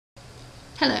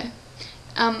Hello.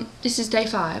 This is day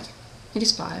 5. It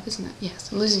is 5, isn't it?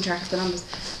 Yes, I'm losing track of the numbers.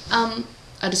 I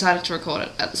decided to record it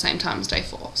at the same time as day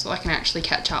 4, so I can actually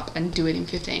catch up and do it in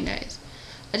 15 days.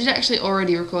 I did actually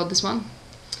already record this one,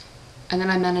 and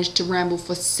then I managed to ramble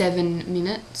for 7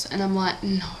 minutes, and I'm like,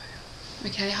 no.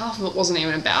 Okay, half of it wasn't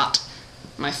even about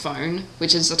my phone,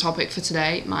 which is the topic for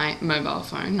today, my mobile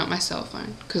phone, not my cell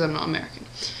phone, because I'm not American.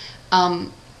 I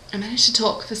managed to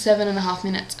talk for 7.5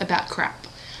 minutes about crap.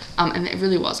 And it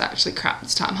really was actually crap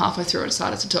this time. Halfway through I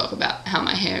decided to talk about how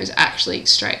my hair is actually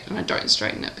straight and I don't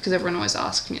straighten it because everyone always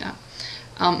asks me that.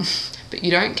 But you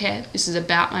don't care. This is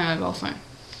about my mobile phone.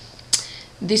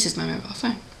 This is my mobile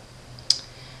phone.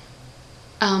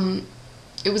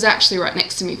 It was actually right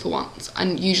next to me for once. I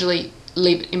usually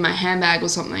leave it in my handbag or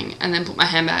something and then put my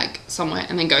handbag somewhere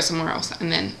and then go somewhere else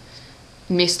and then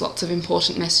miss lots of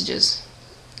important messages.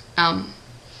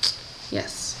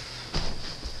 Yes.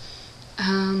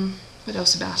 What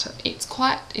else about it? It's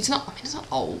not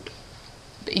old,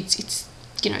 but it's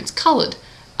coloured,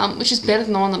 which is better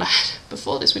than the one that I had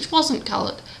before this, which wasn't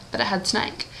coloured, but it had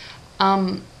snake.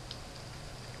 I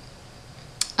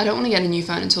don't want to get a new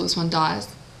phone until this one dies,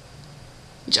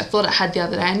 which I thought it had the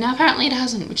other day, and now apparently it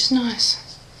hasn't, which is nice.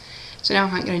 So now I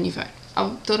can't get a new phone. I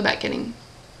thought about getting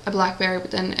a BlackBerry,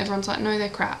 but then everyone's like, no, they're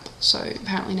crap, so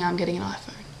apparently now I'm getting an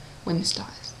iPhone when this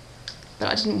dies. But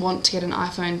I didn't want to get an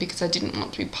iPhone because I didn't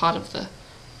want to be part of the,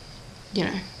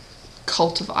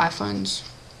 cult of iPhones.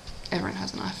 Everyone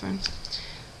has an iPhone.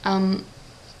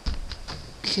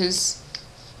 Because,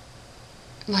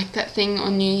 like that thing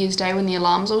on New Year's Day when the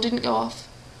alarms all didn't go off.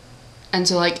 And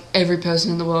so, every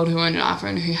person in the world who owned an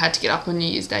iPhone who had to get up on New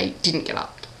Year's Day didn't get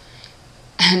up.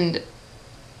 And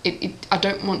I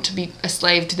don't want to be a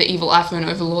slave to the evil iPhone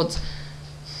overlords.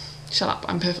 Shut up,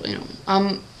 I'm perfectly normal.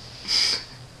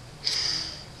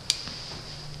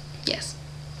 Yes,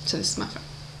 so this is my phone.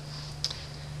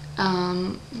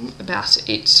 About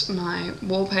it, my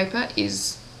wallpaper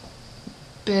is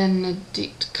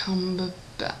Benedict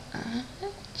Cumberbatch.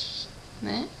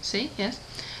 There, see, yes.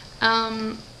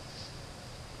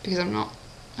 Because I'm not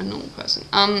a normal person.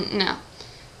 Now,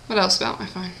 what else about my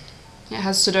phone? It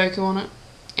has Sudoku on it.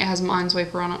 It has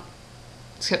Minesweeper on it.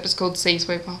 Except it's called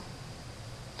Seasweeper,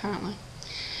 apparently.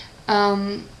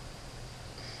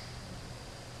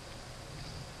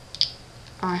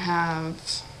 I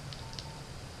have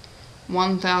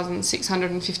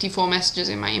 1,654 messages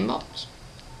in my inbox,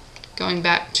 going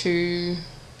back to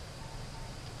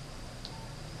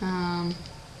a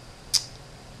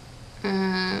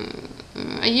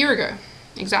year ago,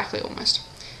 exactly, almost.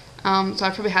 So I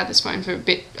probably had this phone for a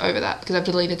bit over that because I've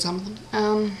deleted some of them.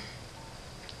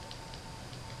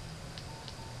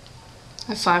 I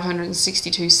have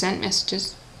 562 sent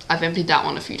messages. I've emptied that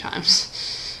one a few times.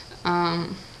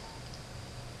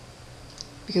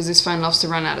 Because this phone loves to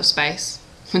run out of space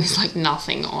when there's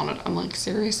nothing on it. I'm like,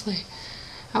 seriously?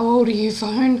 How old are you,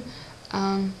 phone?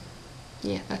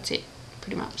 Yeah, that's it,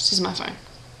 pretty much. This is my phone.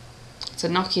 It's a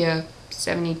Nokia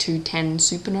 7210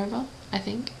 Supernova, I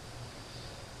think.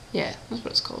 Yeah, that's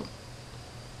what it's called.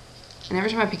 And every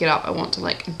time I pick it up, I want to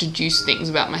deduce things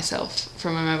about myself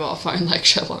from a mobile phone like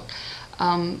Sherlock.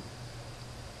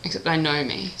 Except I know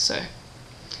me, so.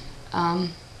 What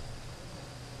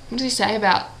does he say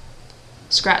about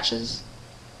scratches?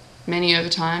 Many over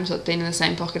time, so it's been in the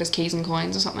same pocket as keys and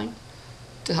coins or something.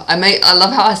 I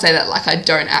love how I say that like I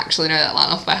don't actually know that line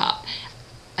off by heart.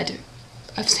 I do.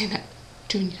 I've seen that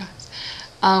too many times.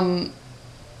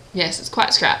 Yes, it's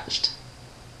quite scratched.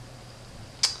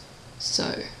 So,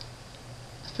 I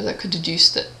suppose I could deduce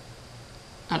that,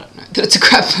 I don't know, that it's a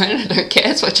crap phone and I don't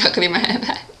care, so I chuck it in my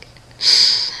handbag.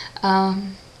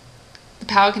 The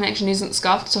power connection isn't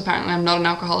scuffed, so apparently I'm not an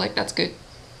alcoholic, that's good.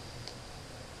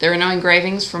 There are no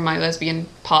engravings from my lesbian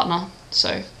partner,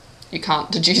 so you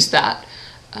can't deduce that.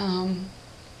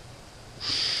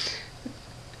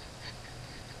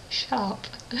 Shut up.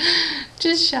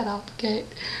 Just shut up, Kate.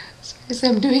 Seriously,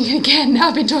 I'm doing it again. Now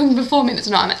I've been talking for 4 minutes.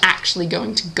 No, I'm actually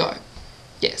going to go.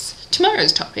 Yes,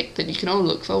 tomorrow's topic that you can all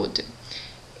look forward to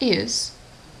is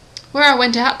where I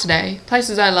went out today,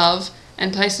 places I love,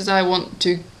 and places I want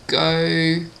to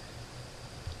go.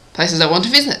 Places I want to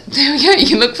visit. There we go. You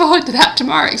can look forward to that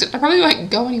tomorrow, except I probably won't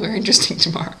go anywhere interesting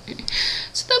tomorrow.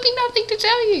 So there'll be nothing to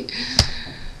tell you.